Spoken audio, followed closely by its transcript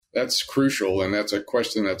That's crucial, and that's a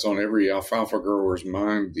question that's on every alfalfa grower's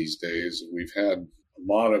mind these days. We've had a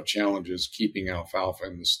lot of challenges keeping alfalfa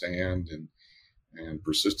in the stand, and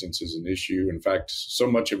persistence is an issue. In fact,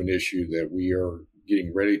 so much of an issue that we are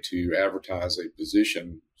getting ready to advertise a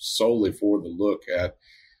position solely for the look at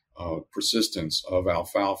persistence of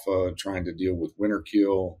alfalfa, trying to deal with winter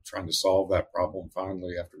kill, trying to solve that problem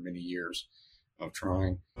finally after many years of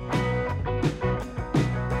trying.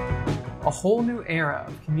 A whole new era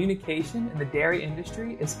of communication in the dairy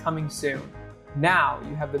industry is coming soon. Now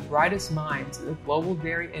you have the brightest minds of the global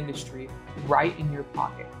dairy industry right in your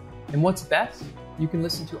pocket. And what's best? You can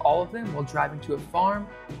listen to all of them while driving to a farm,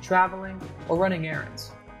 traveling, or running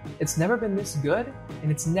errands. It's never been this good,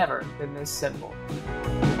 and it's never been this simple.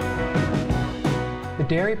 The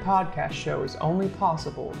Dairy Podcast Show is only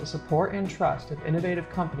possible with the support and trust of innovative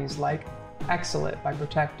companies like Excelit by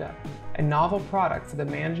Protecta, a novel product for the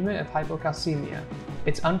management of hypocalcemia.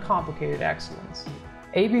 It's uncomplicated excellence.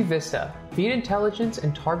 AB Vista, feed intelligence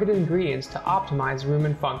and targeted ingredients to optimize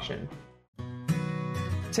rumen function.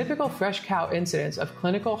 Typical fresh cow incidence of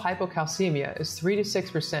clinical hypocalcemia is 3 to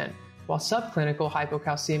 6%, while subclinical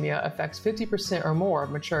hypocalcemia affects 50% or more of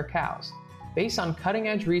mature cows. Based on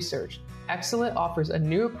cutting-edge research, Excelit offers a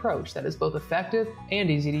new approach that is both effective and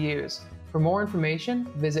easy to use. For more information,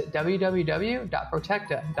 visit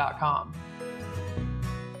www.protecta.com.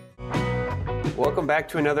 Welcome back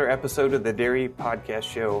to another episode of the Dairy Podcast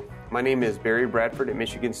Show. My name is Barry Bradford at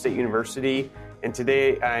Michigan State University, and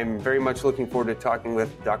today I'm very much looking forward to talking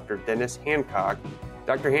with Dr. Dennis Hancock.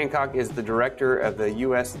 Dr. Hancock is the director of the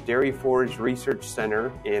U.S. Dairy Forage Research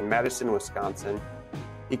Center in Madison, Wisconsin.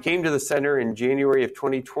 He came to the center in January of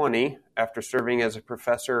 2020 after serving as a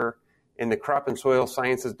professor in the Crop and Soil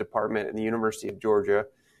Sciences Department at the University of Georgia,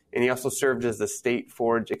 and he also served as the State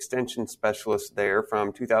Forage Extension Specialist there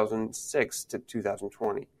from 2006 to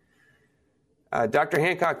 2020. Dr.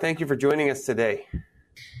 Hancock, thank you for joining us today.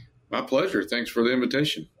 My pleasure. Thanks for the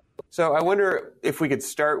invitation. So I wonder if we could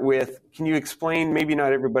start with, can you explain, maybe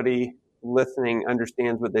not everybody listening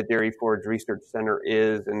understands what the Dairy Forage Research Center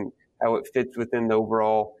is and how it fits within the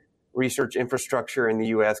overall research infrastructure in the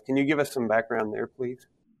U.S. Can you give us some background there, please?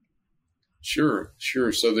 Sure.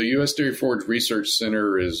 So the U.S. Dairy Forage Research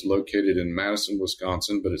Center is located in Madison,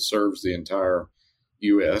 Wisconsin, but it serves the entire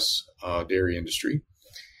U.S. Dairy industry.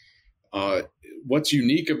 What's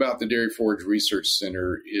unique about the Dairy Forage Research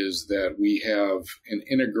Center is that we have an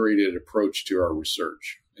integrated approach to our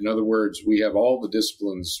research. In other words, we have all the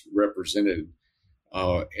disciplines represented,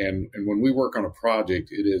 and when we work on a project,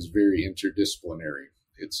 it is very interdisciplinary.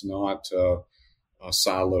 It's not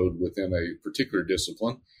siloed within a particular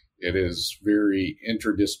discipline. It is very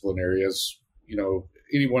interdisciplinary. As you know,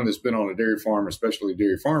 anyone that's been on a dairy farm, especially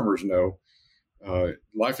dairy farmers, know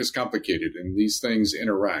life is complicated and these things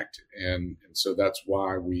interact. And so that's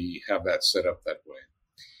why we have that set up that way.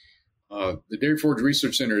 The Dairy Forage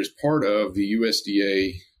Research Center is part of the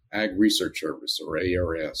USDA Ag Research Service, or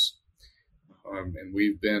ARS. And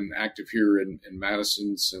we've been active here in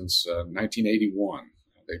Madison since 1981.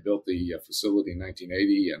 They built the facility in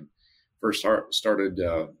 1980 and first started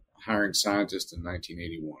hiring scientists in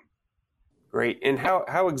 1981. Great. And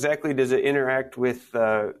how exactly does it interact with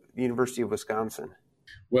the University of Wisconsin?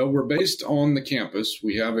 Well, we're based on the campus.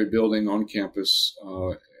 We have a building on campus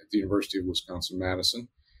at the University of Wisconsin-Madison,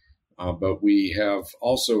 but we have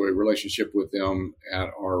also a relationship with them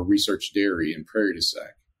at our research dairy in Prairie du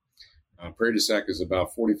Sac. Prairie du Sac is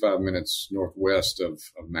about 45 minutes northwest of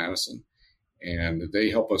Madison, and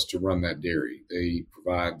they help us to run that dairy. They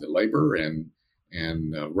provide the labor and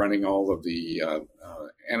running all of the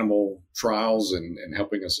animal trials and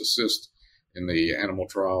helping us assist in the animal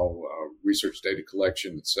trial research data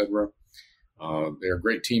collection, et cetera. They're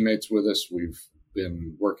great teammates with us. We've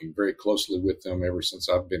been working very closely with them ever since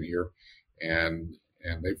I've been here, and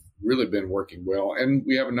they've really been working well. And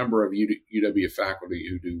we have a number of UW faculty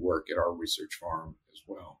who do work at our research farm as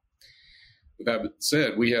well. With that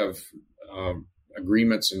said, we have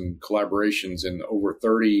agreements and collaborations in over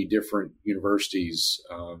 30 different universities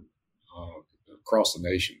across the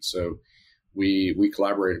nation. So we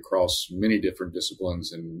collaborate across many different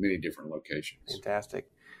disciplines in many different locations.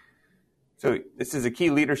 Fantastic. So this is a key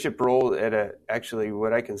leadership role at actually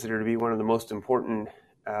what I consider to be one of the most important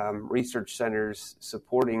research centers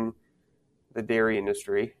supporting the dairy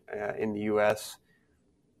industry in the U.S.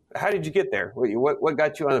 How did you get there? What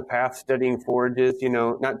got you on the path studying forages? You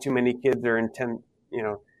know, not too many kids are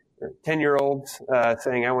 10-year-olds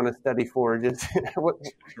saying, I want to study forages. what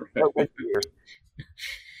was your?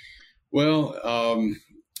 Well,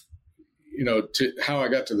 to how I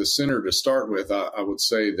got to the center to start with, I would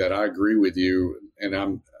say that I agree with you, and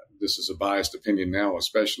I'm this is a biased opinion now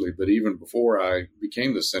especially, but even before I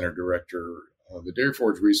became the center director, the Dairy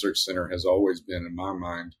Forage Research Center has always been, in my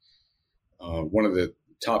mind, one of the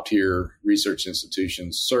top tier research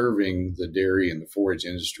institutions serving the dairy and the forage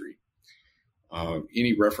industry.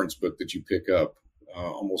 Any reference book that you pick up,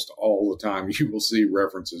 almost all the time, you will see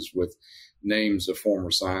references with names of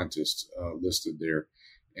former scientists listed there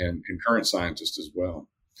and current scientists as well.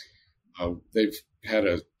 They've had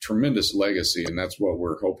a tremendous legacy, and that's what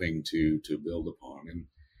we're hoping to build upon. And,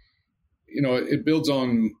 it builds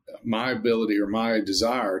on my ability or my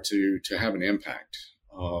desire to have an impact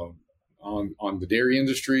on the dairy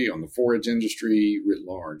industry, on the forage industry writ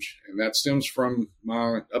large. And that stems from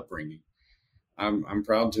my upbringing. I'm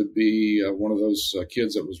proud to be one of those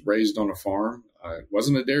kids that was raised on a farm. It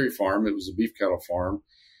wasn't a dairy farm. It was a beef cattle farm.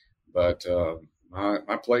 But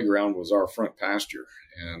my playground was our front pasture.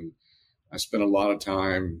 And I spent a lot of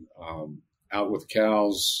time out with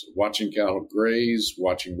cows, watching cattle graze,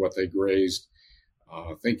 watching what they grazed,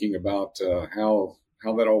 thinking about how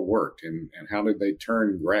that all worked and how did they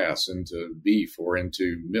turn grass into beef or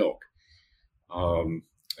into milk.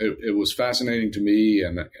 It was fascinating to me,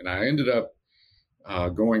 and I ended up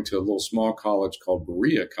going to a little small college called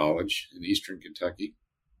Berea College in eastern Kentucky.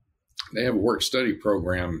 They have a work-study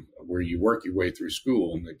program where you work your way through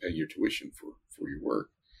school and they pay your tuition for your work.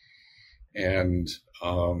 And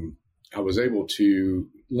I was able to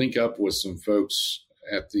link up with some folks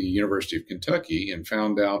at the University of Kentucky and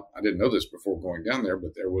found out, I didn't know this before going down there,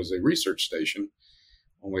 but there was a research station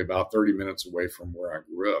only about 30 minutes away from where I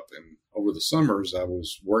grew up. And over the summers, I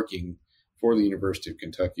was working for the University of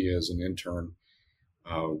Kentucky as an intern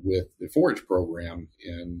with the forage program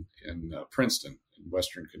in Princeton, in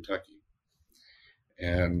Western Kentucky.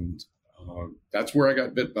 And that's where I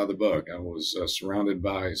got bit by the bug. I was surrounded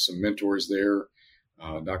by some mentors there,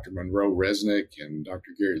 Dr. Monroe Resnick and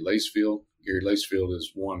Dr. Gary Lacefield. Gary Lacefield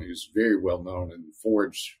is one who's very well known in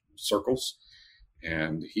forage circles,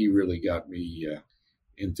 and he really got me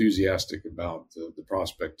enthusiastic about the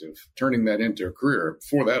prospect of turning that into a career.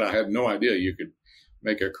 Before that, I had no idea you could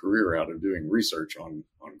make a career out of doing research on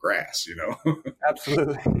grass,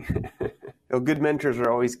 Absolutely. Well, good mentors are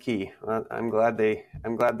always key. I'm glad they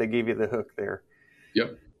gave you the hook there.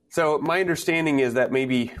 Yep. So my understanding is that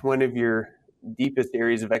maybe one of your deepest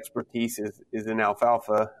areas of expertise is in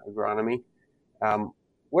alfalfa agronomy.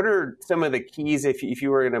 What are some of the keys, if you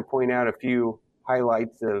were going to point out a few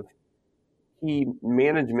highlights of key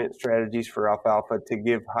management strategies for alfalfa to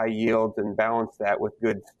give high yields and balance that with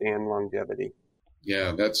good stand longevity?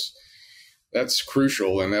 Yeah, that's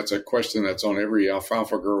crucial, and that's a question that's on every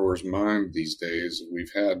alfalfa grower's mind these days.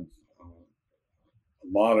 We've had a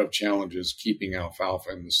lot of challenges keeping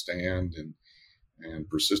alfalfa in the stand, and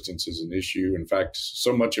persistence is an issue. In fact,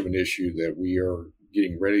 so much of an issue that we are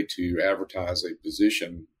getting ready to advertise a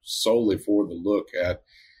position solely for the look at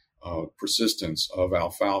persistence of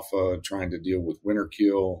alfalfa, trying to deal with winter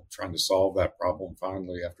kill, trying to solve that problem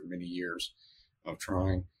finally after many years of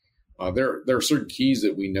trying. There are certain keys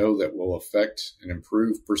that we know that will affect and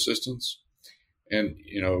improve persistence. And,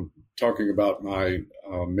 talking about my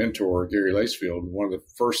mentor, Gary Lacefield, one of the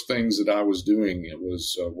first things that I was doing, it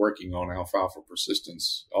was working on alfalfa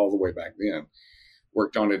persistence all the way back then.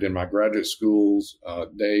 Worked on it in my graduate school's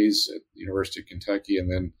days at the University of Kentucky.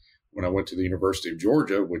 And then when I went to the University of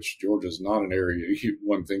Georgia, which Georgia is not an area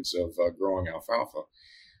one thinks of growing alfalfa,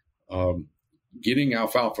 getting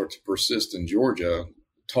alfalfa to persist in Georgia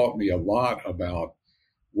taught me a lot about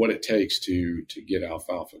what it takes to get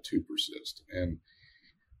alfalfa to persist. And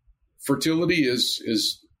fertility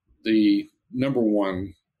is the number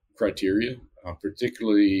one criteria,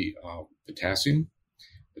 particularly potassium.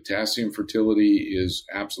 Potassium fertility is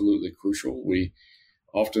absolutely crucial. We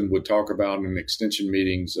often would talk about in extension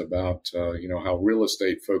meetings about, how real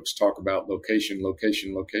estate folks talk about location.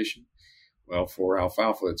 Well, for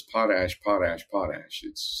alfalfa, it's potash.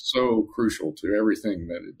 It's so crucial to everything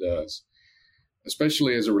that it does,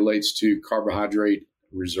 especially as it relates to carbohydrate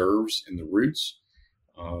reserves in the roots.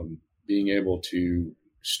 Being able to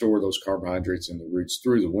store those carbohydrates in the roots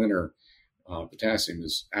through the winter, potassium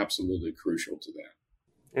is absolutely crucial to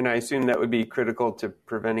that. And I assume that would be critical to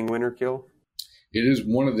preventing winter kill? It is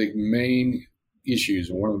one of the main issues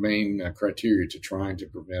and one of the main criteria to trying to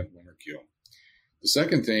prevent winter kill. The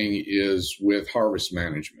second thing is with harvest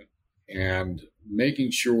management and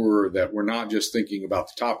making sure that we're not just thinking about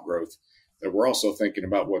the top growth, that we're also thinking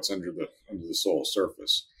about what's under the soil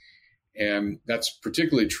surface. And that's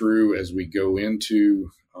particularly true as we go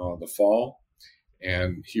into the fall.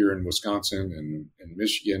 And here in Wisconsin and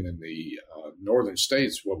Michigan and the northern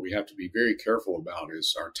states, what we have to be very careful about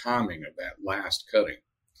is our timing of that last cutting.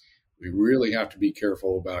 We really have to be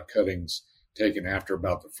careful about cuttings taken after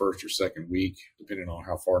about the first or second week, depending on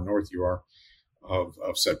how far north you are,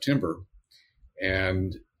 of September.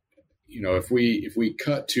 And, if we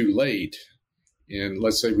cut too late,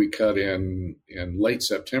 let's say we cut in late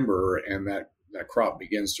September, and that crop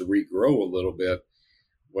begins to regrow a little bit,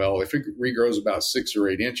 well, if it regrows about 6 or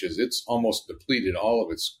 8 inches, it's almost depleted all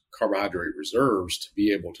of its carbohydrate reserves to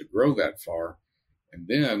be able to grow that far. And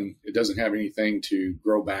then it doesn't have anything to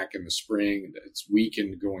grow back in the spring. It's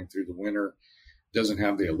weakened going through the winter. It doesn't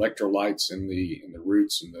have the electrolytes in the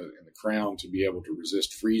roots and the crown to be able to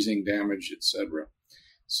resist freezing damage, etc.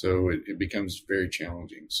 So it becomes very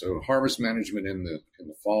challenging. So harvest management in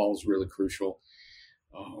the fall is really crucial,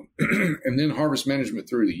 and then harvest management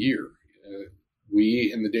through the year.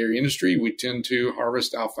 We in the dairy industry, we tend to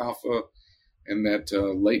harvest alfalfa in that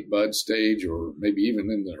late bud stage, or maybe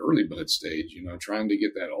even in the early bud stage, trying to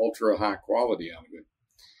get that ultra high quality out of it.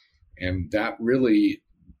 And that really,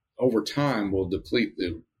 over time, will deplete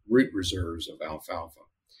the root reserves of alfalfa.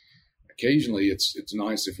 Occasionally, it's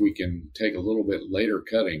nice if we can take a little bit later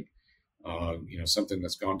cutting, something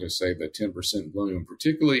that's gone to, say, the 10% bloom,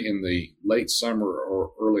 particularly in the late summer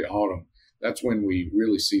or early autumn. That's when we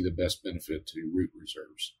really see the best benefit to root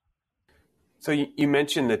reserves. So you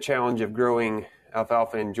mentioned the challenge of growing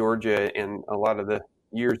alfalfa in Georgia and a lot of the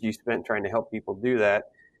years you spent trying to help people do that.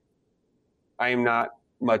 I am not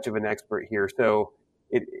much of an expert here, so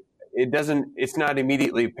it's not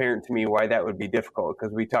immediately apparent to me why that would be difficult,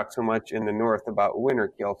 because we talk so much in the north about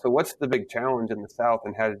winter kill. So what's the big challenge in the south,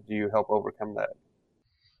 and how do you help overcome that?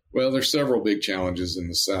 Well, there's several big challenges in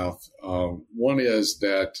the south. One is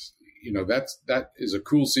that that is a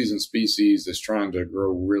cool season species that's trying to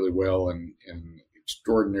grow really well in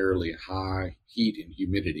extraordinarily high heat and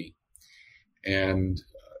humidity. And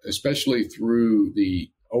especially through the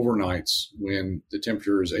overnights when the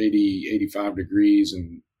temperature is 80, 85 degrees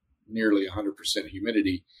and nearly 100%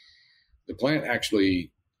 humidity, the plant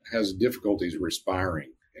actually has difficulties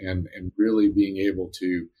respiring and really being able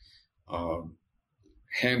to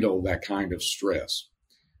handle that kind of stress.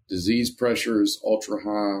 Disease pressure is ultra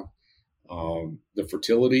high. The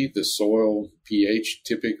fertility, the soil pH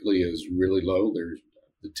typically is really low. There's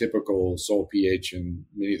the typical soil pH in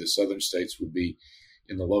many of the southern states would be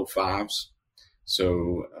in the low 5s.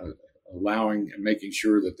 So allowing and making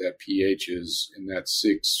sure that pH is in that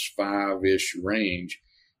 6.5-ish range,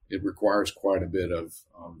 it requires quite a bit of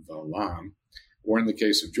lime. Or in the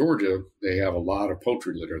case of Georgia, they have a lot of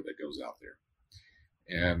poultry litter that goes out there.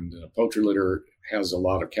 And poultry litter has a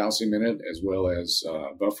lot of calcium in it, as well as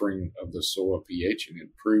buffering of the soil pH, and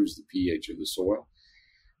improves the pH of the soil,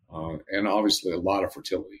 and obviously a lot of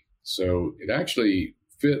fertility. So it actually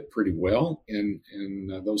fit pretty well in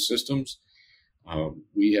those systems.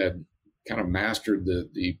 We had kind of mastered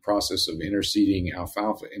the process of interseeding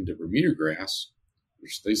alfalfa into Bermuda grass,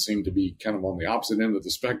 which they seem to be kind of on the opposite end of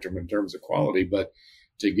the spectrum in terms of quality, but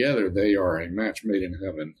together they are a match made in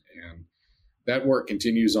heaven. And that work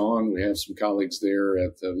continues on. We have some colleagues there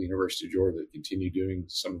at the University of Georgia that continue doing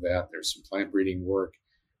some of that. There's some plant breeding work,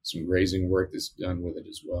 some grazing work that's done with it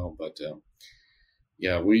as well. But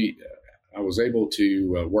I was able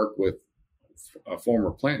to work with a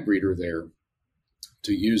former plant breeder there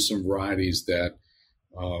to use some varieties that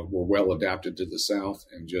were well adapted to the South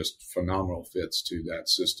and just phenomenal fits to that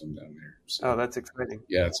system down there. So, oh, that's exciting.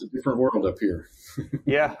 Yeah, it's a different world up here.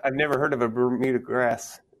 Yeah, I've never heard of a Bermuda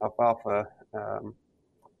grass alfalfa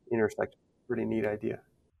intersection. Pretty neat idea.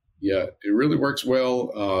 Yeah, it really works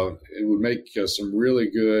well. It would make some really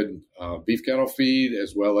good beef cattle feed,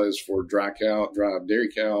 as well as for dry dairy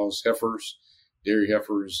cows, heifers. Dairy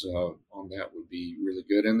heifers on that would be really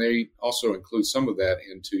good. And they also include some of that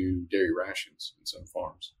into dairy rations in some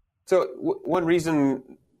farms. So one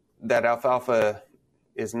reason that alfalfa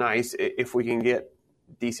is nice, if we can get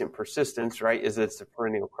decent persistence, right, is it's a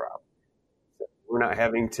perennial crop. We're not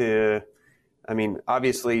having to,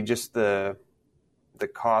 obviously just the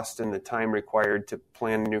cost and the time required to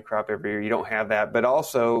plant a new crop every year, you don't have that. But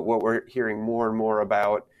also what we're hearing more and more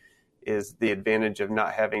about is the advantage of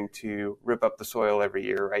not having to rip up the soil every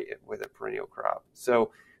year, right, with a perennial crop.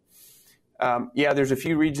 So, there's a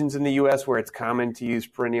few regions in the U.S. where it's common to use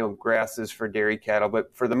perennial grasses for dairy cattle, but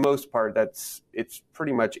for the most part, it's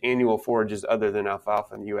pretty much annual forages other than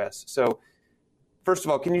alfalfa in the U.S. So, first of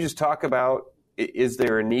all, can you just talk about, is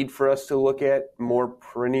there a need for us to look at more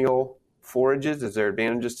perennial forages? Is there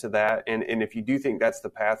advantages to that? And if you do think that's the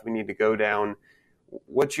path we need to go down,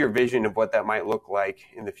 what's your vision of what that might look like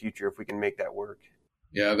in the future if we can make that work?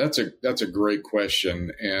 Yeah, that's a great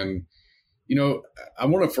question. And, I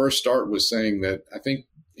want to first start with saying that I think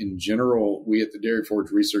in general, we at the Dairy Forage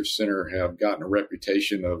Research Center have gotten a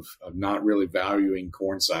reputation of not really valuing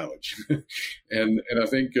corn silage. and I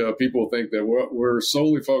think people think that we're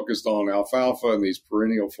solely focused on alfalfa and these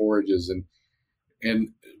perennial forages.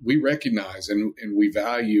 And we recognize and we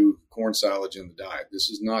value corn silage in the diet. This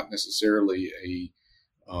is not necessarily a,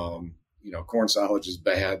 corn silage is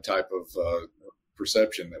bad type of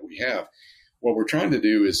perception that we have. What we're trying to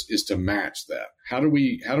do is to match that. How do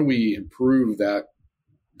we improve that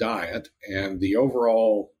diet and the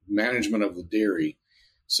overall management of the dairy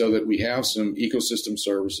so that we have some ecosystem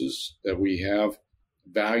services, that we have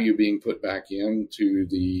value being put back into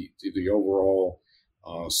the overall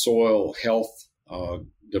soil health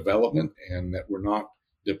development, and that we're not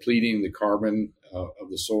depleting the carbon of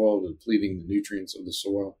the soil, depleting the nutrients of the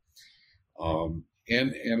soil,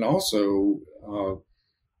 and also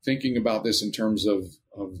thinking about this in terms of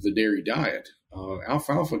the dairy diet.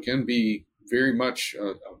 Alfalfa can be very much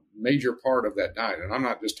a major part of that diet. And I'm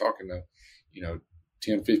not just talking to,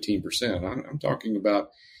 10, 15%. I'm talking about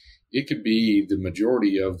it could be the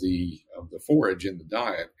majority of the forage in the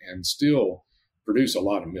diet and still produce a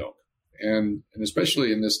lot of milk. And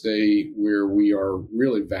especially in this day where we are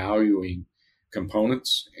really valuing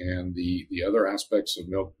components and the other aspects of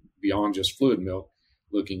milk beyond just fluid milk,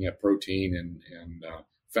 looking at protein and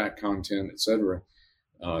fat content, et cetera.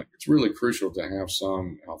 It's really crucial to have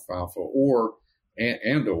some alfalfa or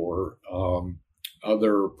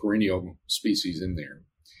other perennial species in there.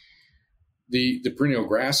 The perennial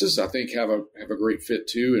grasses, I think, have a great fit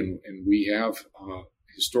too, and we have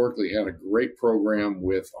historically had a great program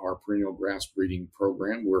with our perennial grass breeding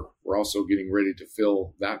program. We're also getting ready to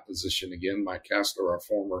fill that position again. Mike Kassler, our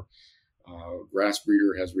former grass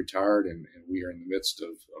breeder, has retired, and we are in the midst of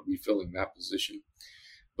refilling that position.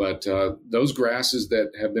 But those grasses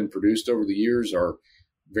that have been produced over the years are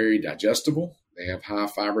very digestible. They have high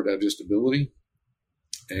fiber digestibility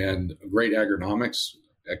and great agronomics,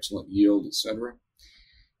 excellent yield, et cetera.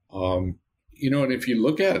 And if you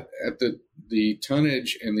look at the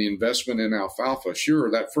tonnage and the investment in alfalfa, sure,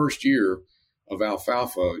 that first year of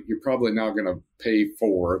alfalfa, you're probably not going to pay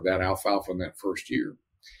for that alfalfa in that first year.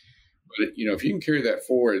 But, if you can carry that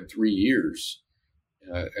forward 3 years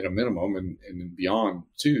at a minimum and beyond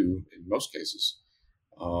too, in most cases,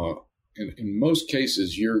 in most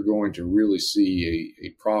cases, you're going to really see a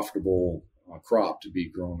profitable crop to be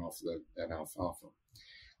grown off of that alfalfa.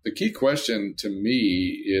 The key question to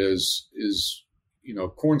me is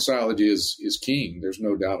corn silage is king. There's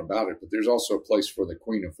no doubt about it, but there's also a place for the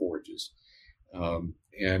queen of forages.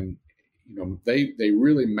 And they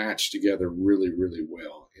really match together really, really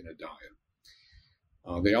well in a diet.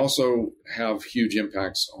 They also have huge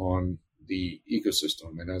impacts on the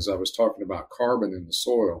ecosystem. And as I was talking about carbon in the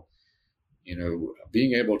soil,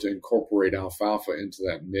 being able to incorporate alfalfa into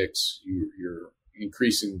that mix, you're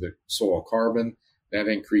increasing the soil carbon. That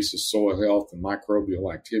increases soil health and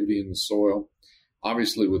microbial activity in the soil.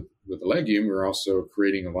 Obviously, with the legume, we're also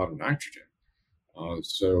creating a lot of nitrogen.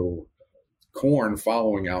 So corn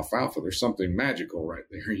following alfalfa, there's something magical right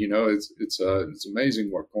there. It's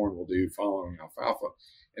amazing what corn will do following alfalfa.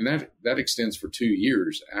 And that extends for 2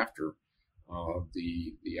 years after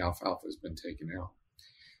the alfalfa has been taken out.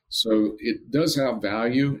 So it does have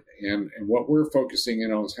value, and what we're focusing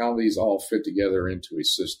in on is how these all fit together into a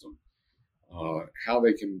system, how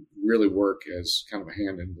they can really work as kind of a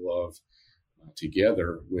hand in glove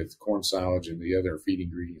together with corn silage and the other feed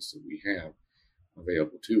ingredients that we have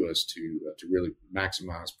available to us to really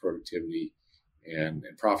maximize productivity and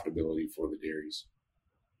profitability for the dairies.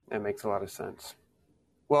 That makes a lot of sense.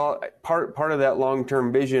 Well, part of that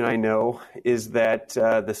long-term vision, I know, is that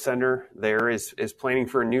the center there is planning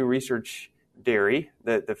for a new research dairy.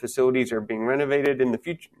 The facilities are being renovated in the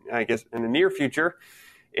future, I guess, in the near future.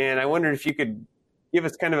 And I wondered if you could give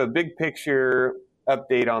us kind of a big picture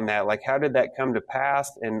update on that. Like, how did that come to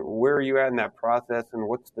pass, and where are you at in that process, and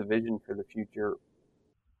what's the vision for the future?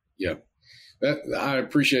 Yeah, I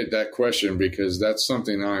appreciate that question because that's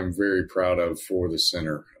something I'm very proud of for the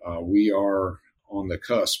center. We are on the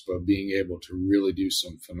cusp of being able to really do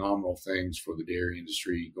some phenomenal things for the dairy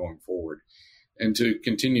industry going forward and to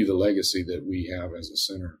continue the legacy that we have as a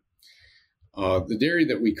center. The dairy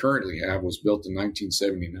that we currently have was built in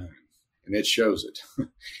 1979, and it shows it.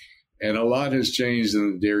 And a lot has changed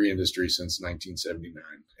in the dairy industry since 1979.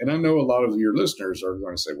 And I know a lot of your listeners are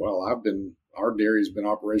going to say, well, our dairy has been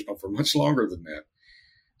operational for much longer than that.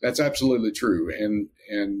 That's absolutely true.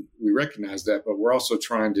 And we recognize that, but we're also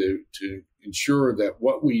trying to ensure that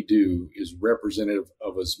what we do is representative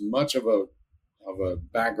of as much of a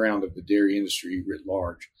background of the dairy industry writ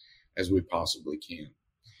large as we possibly can.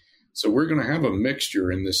 So we're going to have a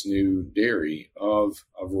mixture in this new dairy of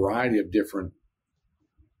a variety of different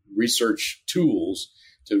research tools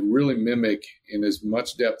to really mimic in as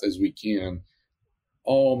much depth as we can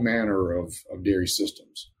all manner of dairy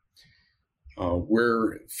systems.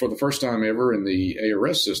 We're, for the first time ever in the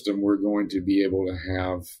ARS system, we're going to be able to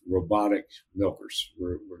have robotic milkers.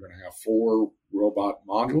 We're going to have 4 robot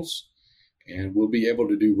modules, and we'll be able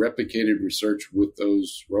to do replicated research with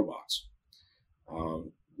those robots.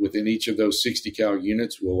 Within each of those 60 cow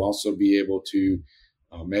units, we'll also be able to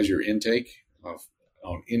measure intake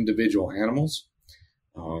on individual animals,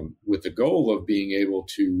 with the goal of being able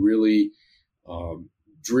to really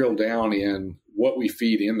drill down in what we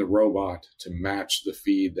feed in the robot to match the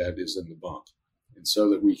feed that is in the bunk. And so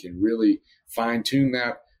that we can really fine tune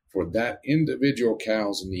that for that individual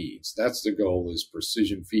cow's needs. That's the goal, is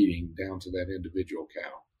precision feeding down to that individual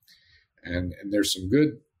cow. And there's some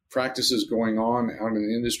good practices going on out in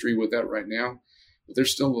the industry with that right now, but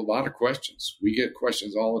there's still a lot of questions. We get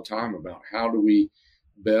questions all the time about how do we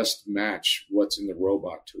best match what's in the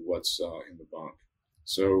robot to what's in the bunk.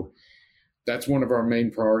 So that's one of our main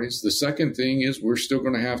priorities. The second thing is we're still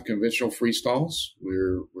going to have conventional freestalls.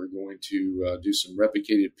 We're going to do some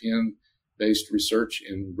replicated pen-based research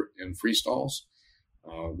in freestalls.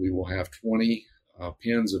 We will have 20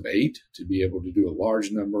 pens of 8 to be able to do a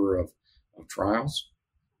large number of trials.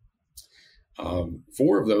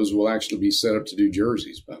 4 of those will actually be set up to do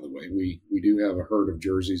jerseys, by the way. We do have a herd of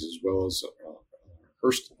jerseys as well as a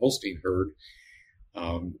Holstein herd.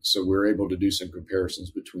 So we're able to do some comparisons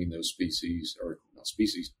between those species, or not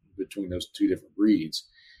species, between those 2 different breeds.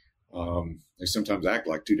 They sometimes act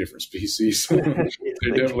like 2 different species.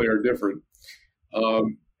 They definitely are different.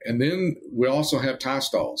 And then we also have tie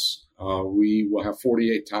stalls. We will have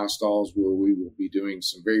 48 tie stalls where we will be doing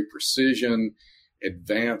some very precision,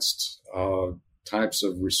 advanced types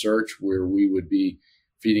of research, where we would be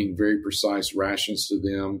feeding very precise rations to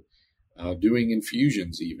them, doing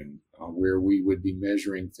infusions even, where we would be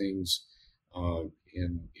measuring things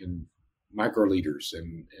in microliters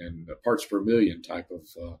and parts per million type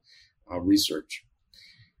of research.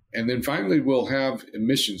 And then finally, we'll have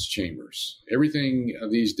emissions chambers. Everything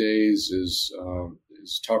these days is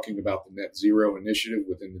talking about the net zero initiative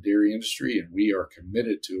within the dairy industry, and we are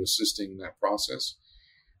committed to assisting that process.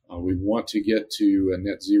 We want to get to a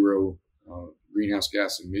net zero greenhouse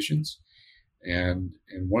gas emissions. And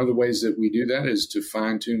one of the ways that we do that is to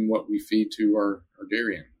fine tune what we feed to our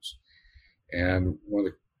dairy animals. And one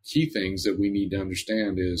of the key things that we need to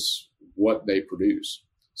understand is what they produce.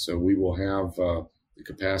 So we will have the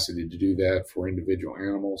capacity to do that for individual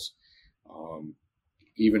animals,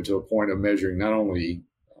 even to a point of measuring not only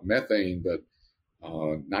methane, but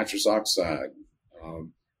nitrous oxide,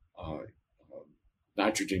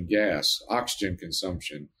 nitrogen gas, oxygen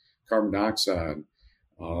consumption, carbon dioxide,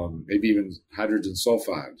 maybe even hydrogen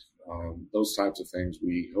sulfide. Those types of things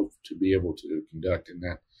we hope to be able to conduct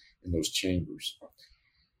in those chambers.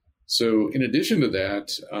 So in addition to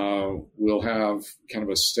that, we'll have kind of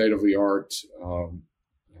a state-of-the-art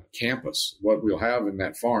campus. What we'll have in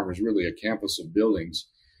that farm is really a campus of buildings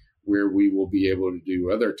where we will be able to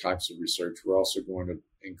do other types of research. We're also going to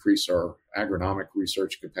increase our agronomic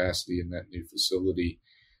research capacity in that new facility.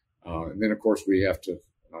 And then, of course, we have to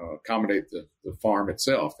accommodate the farm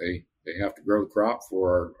itself. They have to grow the crop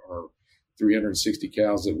for our 360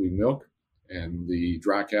 cows that we milk, and the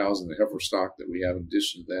dry cows and the heifer stock that we have in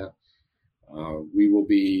addition to that. We will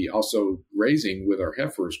be also grazing with our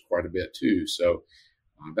heifers quite a bit too. So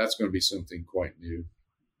that's going to be something quite new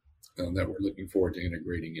that we're looking forward to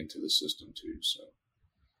integrating into the system too. So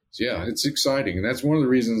yeah, it's exciting. And that's one of the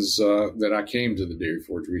reasons that I came to the Dairy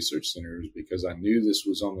Forage Research Center, is because I knew this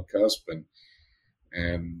was on the cusp.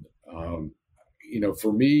 And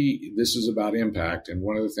for me, this is about impact. And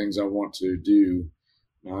one of the things I want to do,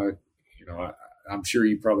 I'm sure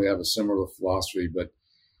you probably have a similar philosophy, but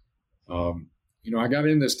I got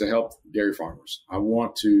in this to help dairy farmers. I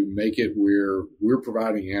want to make it where we're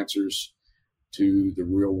providing answers to the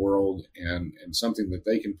real world and something that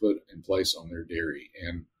they can put in place on their dairy.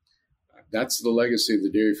 And that's the legacy of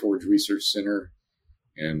the Dairy Forage Research Center.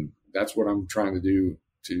 And that's what I'm trying to do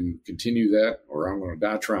to continue that, or I'm going to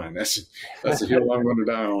die trying. That's the hill I'm going to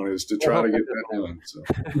die on, is to try to get that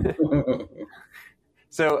done.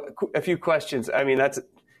 So a few questions. I mean, that's,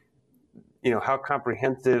 how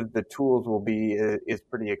comprehensive the tools will be is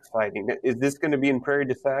pretty exciting. Is this going to be in Prairie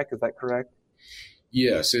du Sac? Is that correct?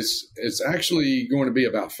 Yes, it's actually going to be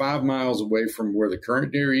about 5 miles away from where the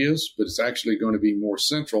current dairy is, but it's actually going to be more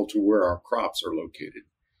central to where our crops are located.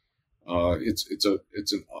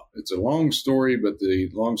 It's a long story, but the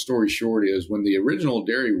long story short is when the original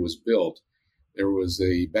dairy was built, there was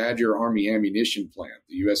a Badger Army ammunition plant.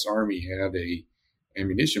 The U.S. Army had a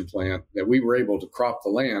ammunition plant that we were able to crop the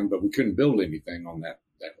land, but we couldn't build anything on that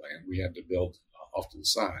land. We had to build off to the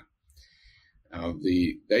side.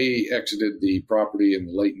 They exited the property in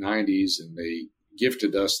the late 90s, and they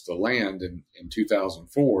gifted us the land in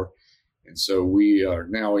 2004. And so we are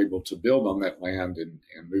now able to build on that land and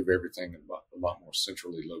move everything a lot more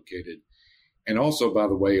centrally located. And also, by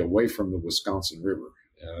the way, away from the Wisconsin River.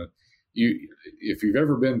 If you've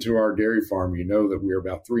ever been to our dairy farm, you know that we're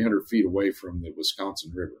about 300 feet away from the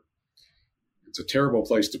Wisconsin River. It's a terrible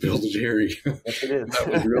place to build a dairy. Yes, it is.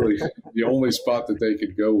 That was really the only spot that they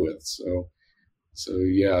could go with. So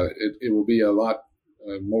yeah, it will be a lot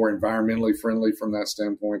more environmentally friendly from that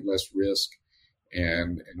standpoint, less risk,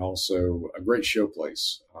 and also a great show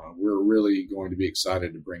place. We're really going to be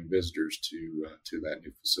excited to bring visitors to that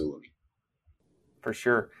new facility. For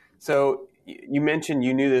sure. So you mentioned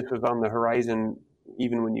you knew this was on the horizon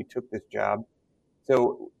even when you took this job.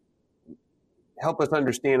 So help us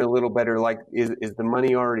understand a little better, like, is the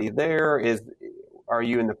money already there? Are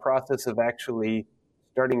you in the process of actually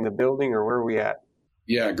starting the building, or where are we at?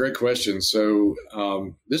 Yeah, great question. So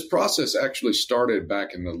this process actually started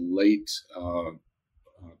back in the late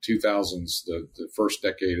 2000s, the first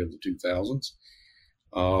decade of the 2000s.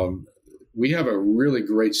 We have a really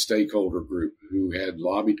great stakeholder group who had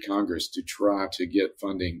lobbied Congress to try to get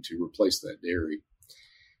funding to replace that dairy.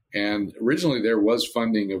 And originally there was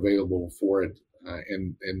funding available for it,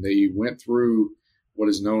 and they went through what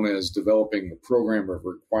is known as developing the program of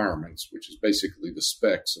requirements, which is basically the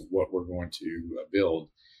specs of what we're going to build.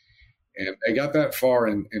 And they got that far,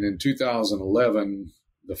 and in 2011,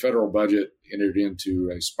 the federal budget entered into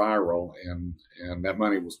a spiral, and that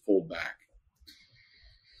money was pulled back.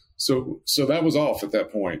 So that was off at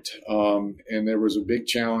that point. And there was a big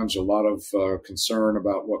challenge, a lot of concern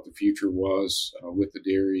about what the future was with the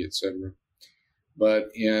dairy, et cetera.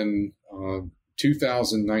 But in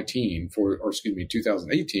 2018 for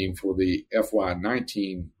the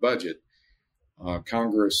FY19 budget,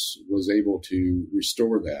 Congress was able to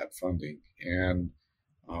restore that funding, and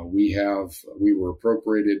we were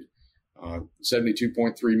appropriated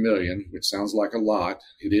 $72.3 million, which sounds like a lot.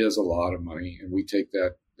 It is a lot of money, and we take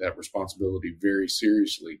that responsibility very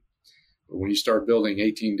seriously. But when you start building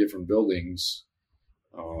 18 different buildings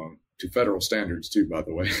to federal standards too, by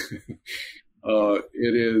the way,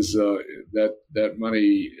 it is that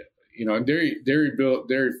money, and dairy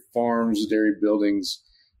farms, dairy buildings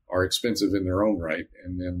are expensive in their own right.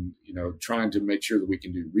 And then, trying to make sure that we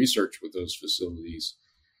can do research with those facilities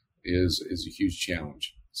is a huge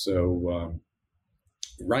challenge. So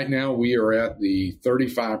right now we are at the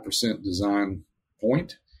 35% design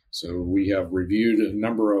point. So we have reviewed a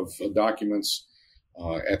number of documents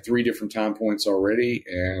at 3 different time points already,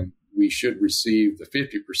 and we should receive the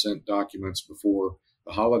 50% documents before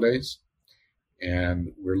the holidays.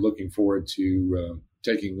 And we're looking forward to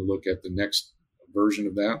taking a look at the next version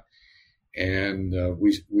of that. And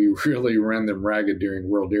we really ran them ragged during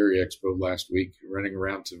World Dairy Expo last week, running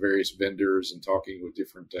around to various vendors and talking with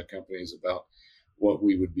different companies about what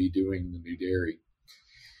we would be doing in the new dairy.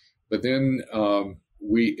 But then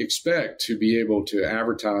we expect to be able to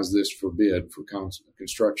advertise this for bid for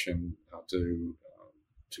construction to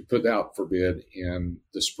put out for bid in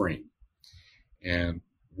the spring, and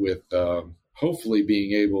with hopefully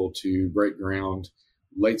being able to break ground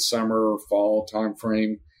late summer, fall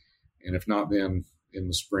timeframe, and if not, then in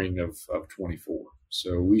the spring of 24.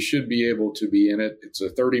 So we should be able to be in it. It's a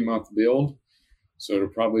 30-month build, so it'll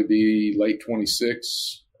probably be late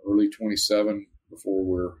 26, early 27 before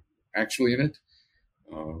we're actually in it.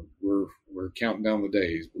 We're counting down the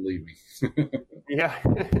days, believe me. Yeah.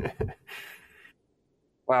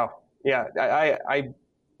 Wow. Yeah, I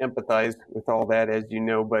empathize with all that, as you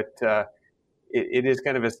know, but it is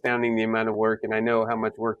kind of astounding the amount of work, and I know how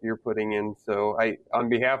much work you're putting in. So on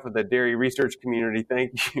behalf of the dairy research community,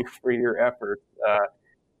 thank you for your efforts.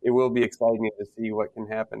 It will be exciting to see what can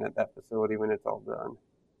happen at that facility when it's all done.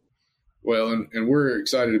 Well, and we're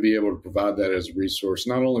excited to be able to provide that as a resource,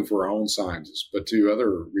 not only for our own scientists, but to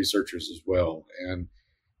other researchers as well. And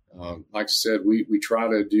like I said, we try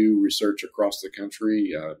to do research across the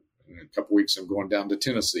country. In a couple weeks, I'm going down to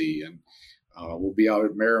Tennessee, and we'll be out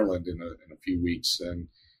at Maryland in a few weeks. And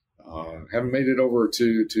haven't made it over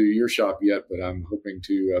to your shop yet, but I'm hoping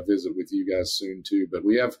to visit with you guys soon too. But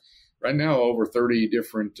we have right now over 30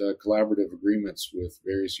 different collaborative agreements with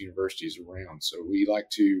various universities around. So we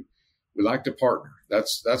like to partner.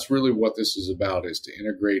 That's really what this is about, is to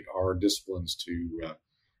integrate our disciplines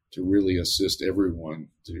to really assist everyone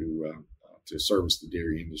to service the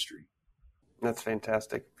dairy industry. That's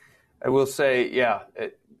fantastic. I will say,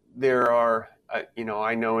 there are,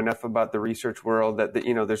 I know enough about the research world that,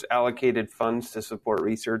 there's allocated funds to support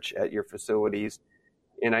research at your facilities.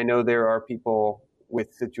 And I know there are people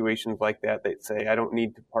with situations like that say, I don't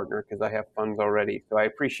need to partner because I have funds already. So I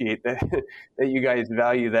appreciate that, that you guys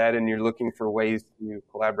value that and you're looking for ways to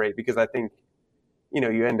collaborate, because I think,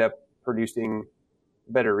 you end up producing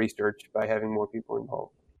better research by having more people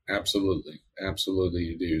involved. Absolutely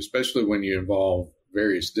you do, especially when you involve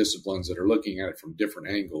various disciplines that are looking at it from different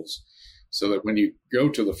angles, so that when you go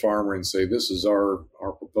to the farmer and say, this is our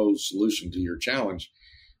proposed solution to your challenge,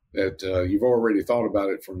 that you've already thought about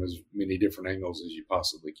it from as many different angles as you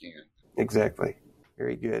possibly can. Exactly.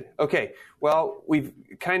 Very good. Okay. Well, we've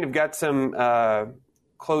kind of got some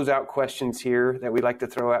closeout questions here that we like to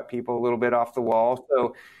throw at people a little bit off the wall.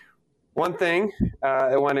 So one thing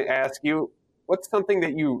I want to ask you, what's something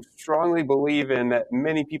that you strongly believe in that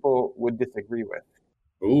many people would disagree with?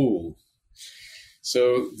 Ooh.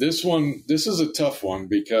 So this is a tough one,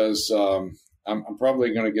 because I'm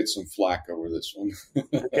probably going to get some flack over this one.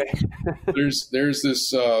 Okay. There's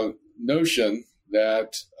this notion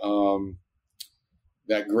that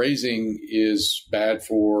that grazing is bad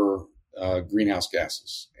for greenhouse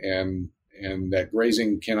gases, and that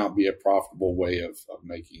grazing cannot be a profitable way of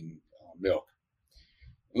making milk.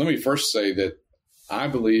 Let me first say that I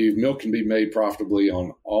believe milk can be made profitably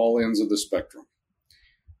on all ends of the spectrum.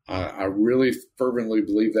 I really fervently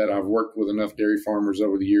believe that. I've worked with enough dairy farmers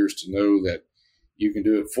over the years to know that you can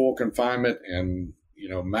do it full confinement and,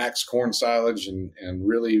 max corn silage and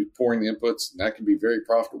really pouring the inputs, and that can be very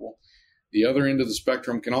profitable. The other end of the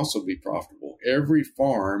spectrum can also be profitable. Every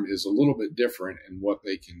farm is a little bit different in what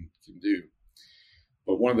they can do.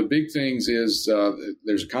 But one of the big things is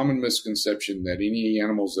there's a common misconception that any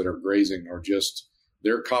animals that are grazing are just,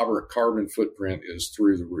 their carbon footprint is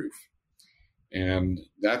through the roof. And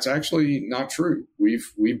that's actually not true.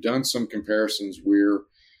 We've done some comparisons where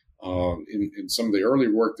in some of the early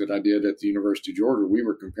work that I did at the University of Georgia, we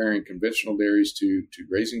were comparing conventional dairies to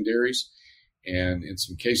grazing dairies. And in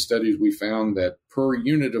some case studies, we found that per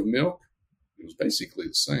unit of milk, it was basically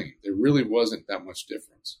the same. There really wasn't that much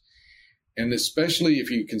difference. And especially if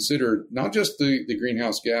you consider not just the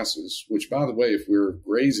greenhouse gases, which, by the way, if we're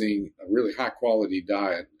grazing a really high-quality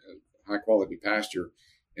diet, a high-quality pasture,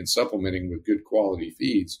 and supplementing with good quality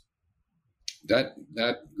feeds, that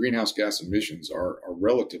greenhouse gas emissions are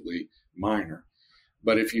relatively minor.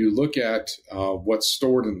 But if you look at what's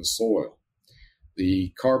stored in the soil,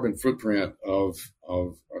 the carbon footprint of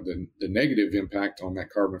the negative impact on that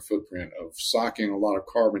carbon footprint of socking a lot of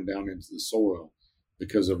carbon down into the soil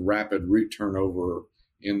because of rapid root turnover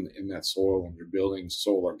in that soil, and you're building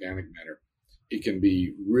soil organic matter, it can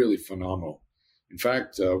be really phenomenal. In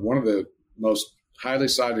fact, one of the most highly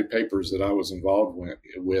cited papers that I was involved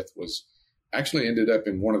with was actually ended up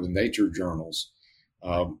in one of the Nature journals.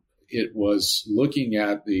 It was looking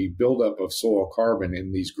at the buildup of soil carbon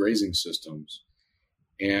in these grazing systems,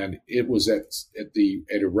 and it was at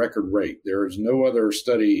a record rate. There is no other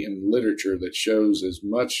study in literature that shows as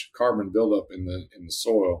much carbon buildup in the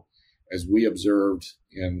soil as we observed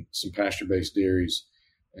in some pasture-based dairies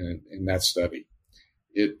in that study.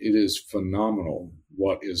 It is phenomenal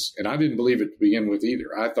and I didn't believe it to begin with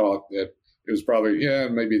either. I thought that it was probably,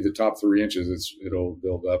 maybe the top 3 inches it'll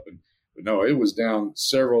build up. But no, it was down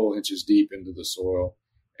several inches deep into the soil,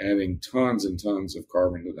 adding tons and tons of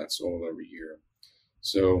carbon to that soil every year.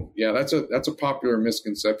 So that's a popular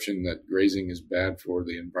misconception that grazing is bad for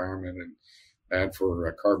the environment and bad for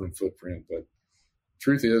a carbon footprint. But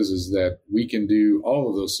truth is that we can do all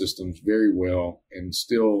of those systems very well and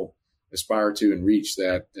still aspire to and reach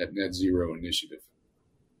that net zero initiative.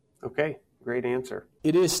 Okay, great answer.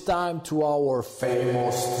 It is time to our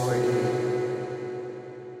famous three.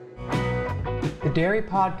 The Dairy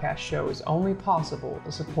Podcast Show is only possible with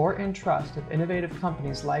the support and trust of innovative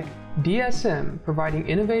companies like DSM, providing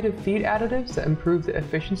innovative feed additives that improve the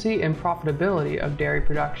efficiency and profitability of dairy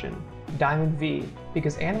production. Diamond V,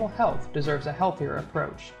 because animal health deserves a healthier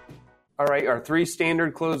approach. All right, our 3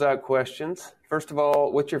 standard closeout questions. First of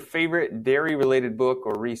all, what's your favorite dairy-related book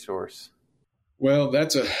or resource? Well,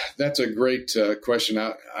 that's a great question.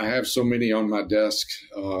 I have so many on my desk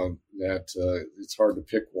that it's hard to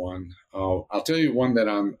pick one. I'll tell you one that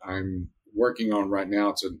I'm working on right now.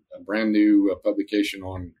 It's a brand new publication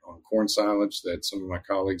on corn silage that some of my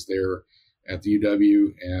colleagues there at the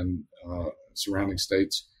UW and surrounding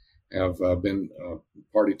states have been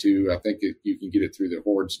party to. I think you can get it through the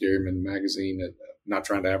Hordes Dairyman magazine. Not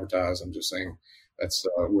trying to advertise. I'm just saying that's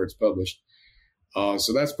where it's published.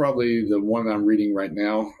 So that's probably the one I'm reading right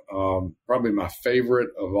now. Probably my favorite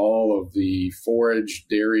of all of the forage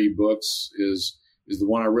dairy books is the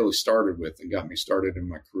one I really started with and got me started in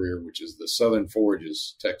my career, which is the Southern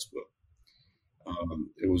Forages textbook.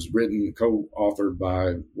 It was written, co-authored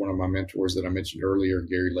by one of my mentors that I mentioned earlier,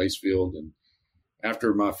 Gary Lacefield. And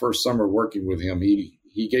after my first summer working with him,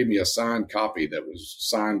 he gave me a signed copy that was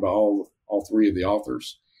signed by all three of the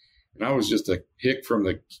authors. And I was just a hick from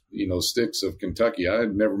the sticks of Kentucky. I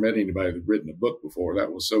had never met anybody who'd written a book before.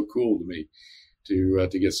 That was so cool to me to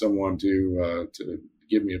get someone to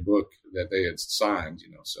give me a book that they had signed.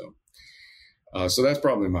 So that's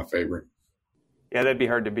probably my favorite. Yeah, that'd be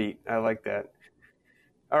hard to beat. I like that.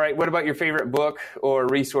 All right, what about your favorite book or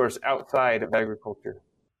resource outside of agriculture?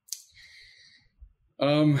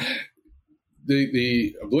 The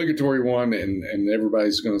obligatory one, and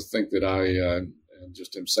everybody's going to think that I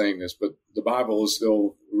just am saying this, but the Bible is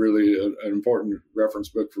still really an important reference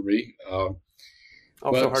book for me.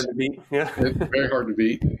 Also hard to beat. Yeah. It's very hard to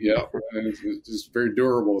beat. Yeah. And it's just very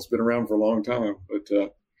durable. It's been around for a long time. But,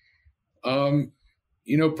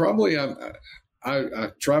 probably I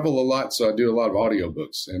travel a lot, so I do a lot of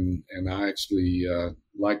audiobooks, and I actually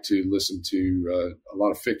like to listen to a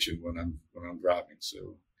lot of fiction when I'm driving.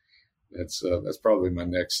 So that's probably my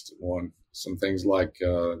next one. Some things like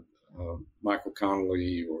Michael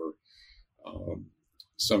Connelly or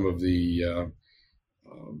some of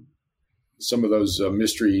those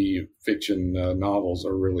mystery fiction novels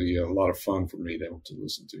are really a lot of fun for me to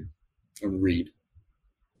listen to and read.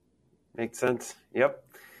 Makes sense. Yep.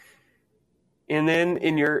 And then,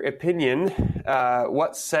 in your opinion,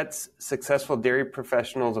 what sets successful dairy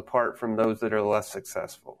professionals apart from those that are less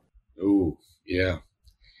successful? Oh, yeah.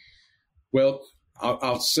 Well,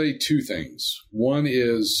 I'll say two things. One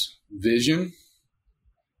is vision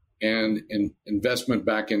and investment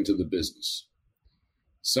back into the business.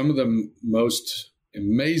 Some of the most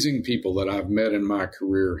amazing people that I've met in my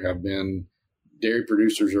career have been dairy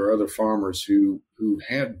producers or other farmers who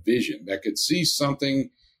had vision, that could see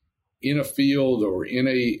something in a field or in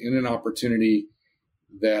an opportunity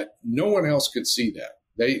that no one else could see. That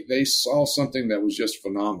they saw something that was just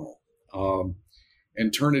phenomenal,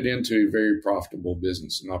 and turn it into a very profitable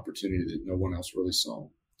business, an opportunity that no one else really saw.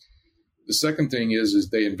 The second thing is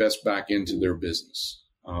they invest back into their business.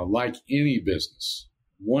 Like any business,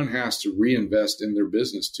 one has to reinvest in their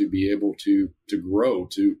business to be able to grow,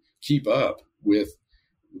 to keep up with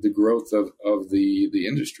the growth of the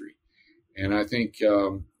industry. And I think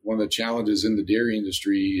one of the challenges in the dairy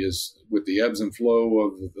industry is with the ebbs and flow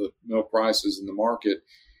of the milk prices in the market,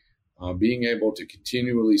 being able to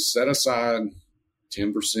continually set aside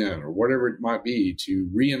 10% or whatever it might be to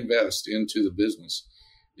reinvest into the business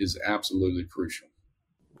is absolutely crucial.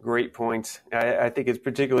 Great points. I think it's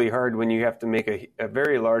particularly hard when you have to make a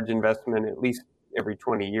very large investment at least every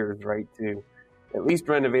 20 years, right, to at least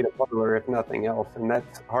renovate a boiler, if nothing else. And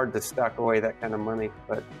that's hard to stock away that kind of money.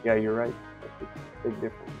 But yeah, you're right. That's a big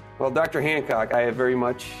difference. Well, Dr. Hancock, I have very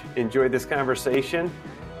much enjoyed this conversation.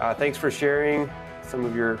 Thanks for sharing some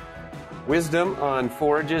of your wisdom on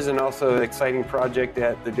forages and also an exciting project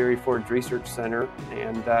at the Dairy Forage Research Center.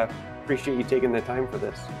 And appreciate you taking the time for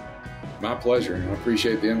this. My pleasure, and I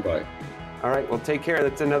appreciate the invite. All right, well, take care.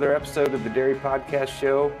 That's another episode of the Dairy Podcast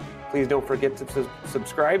Show. Please don't forget to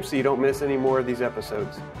subscribe so you don't miss any more of these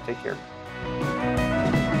episodes. Take care.